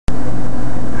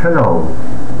Hello,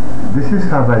 this is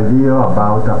a video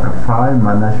about a profile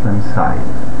management site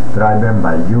driven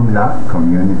by Joomla,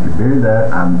 Community Builder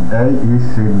and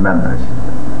AEC membership.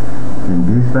 In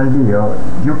this video,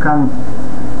 you can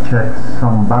check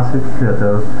some basic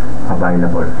features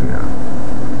available here.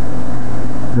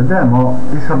 The demo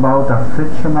is about a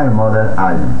fictional model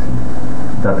agency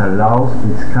that allows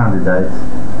its candidates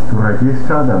to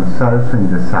register themselves in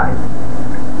the site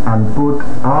and put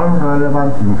all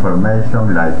relevant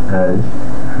information like age,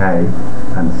 height,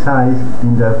 and size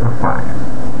in their profile.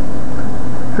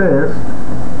 First,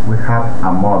 we have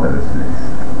a models list.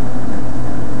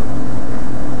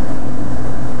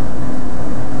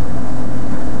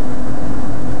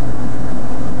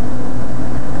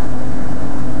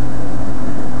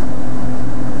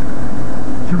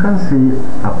 You can see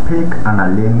a pic and a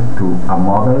link to a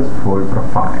model's full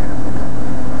profile.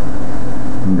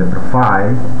 In the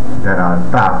profile, there are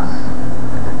tabs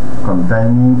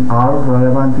containing all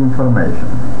relevant information.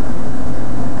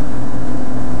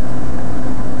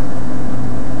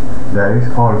 There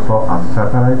is also a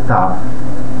separate tab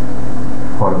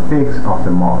for pics of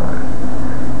the model,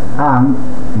 and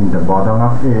in the bottom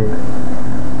of it,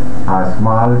 a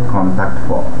small contact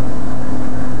form.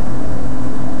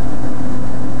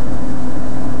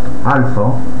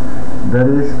 Also,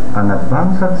 there is an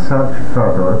advanced search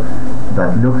feature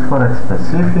that looks for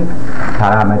specific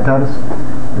parameters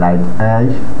like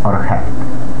age or height.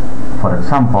 For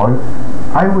example,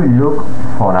 I will look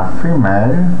for a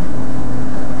female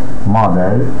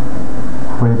model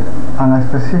with a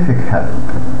specific height.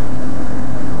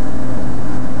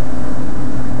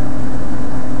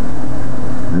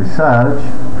 The search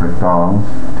returns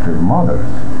 3 models.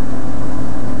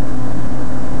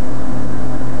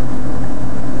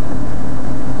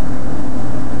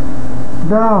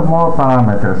 There are more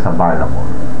parameters available,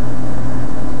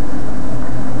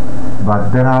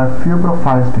 but there are few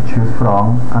profiles to choose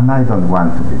from and I don't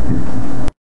want to be picky.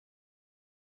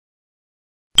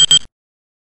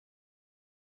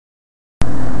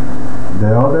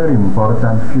 The other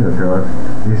important feature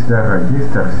is the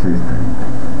register system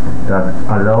that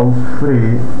allows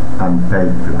free and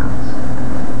paid plans.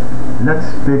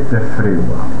 Let's pick the free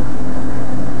one.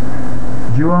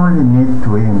 You only need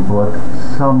to input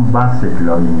some basic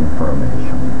login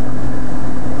information.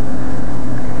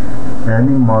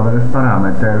 Any model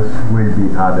parameters will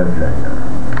be added later.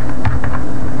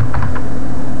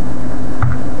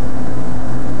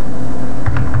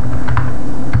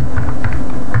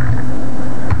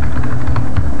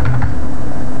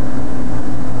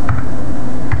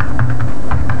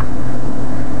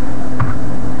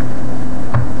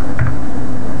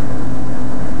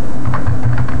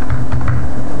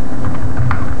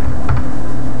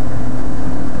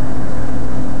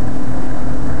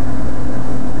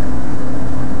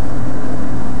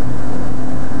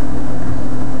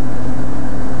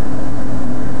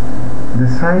 The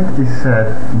site is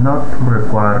set not to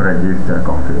require register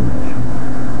confirmation,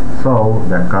 so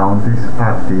the account is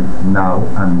active now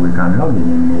and we can log in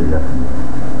immediately.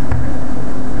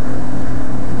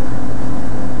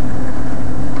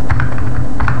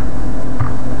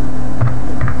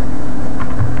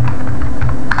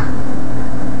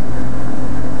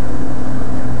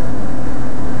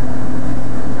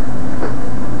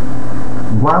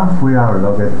 Once we are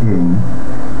logged in,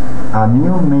 a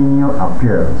new menu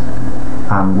appears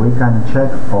and we can check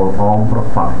our own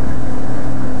profile.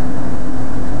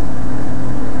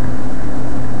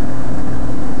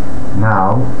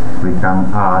 Now we can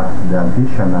add the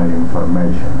additional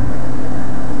information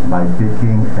by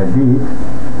picking Edit,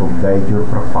 Update your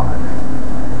profile.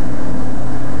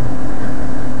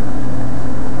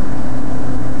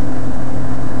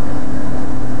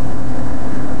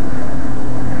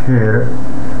 Here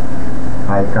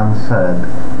I can set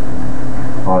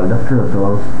all the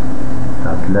filters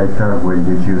that later will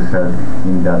be used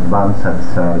in the advanced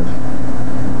search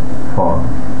form.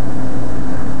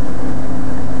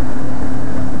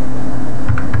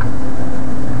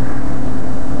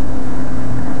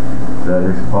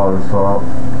 There is also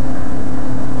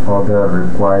other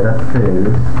required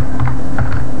fields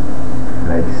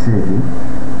like city,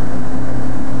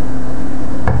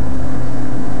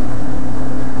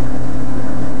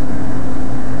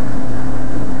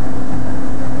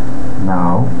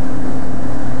 now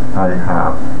I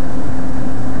have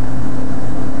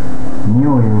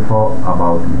new info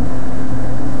about me.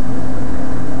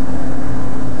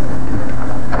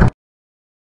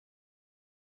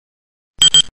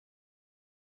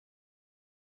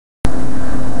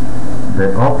 The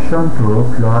option to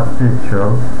upload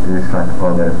pictures is at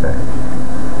other page,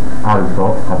 also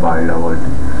available to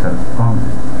users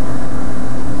only.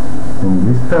 In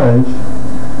this page,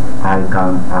 I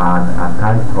can add a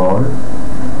title,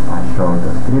 a short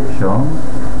description,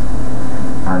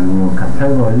 a new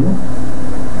category,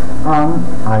 and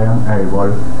I am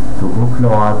able to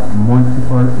upload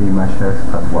multiple images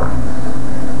at once.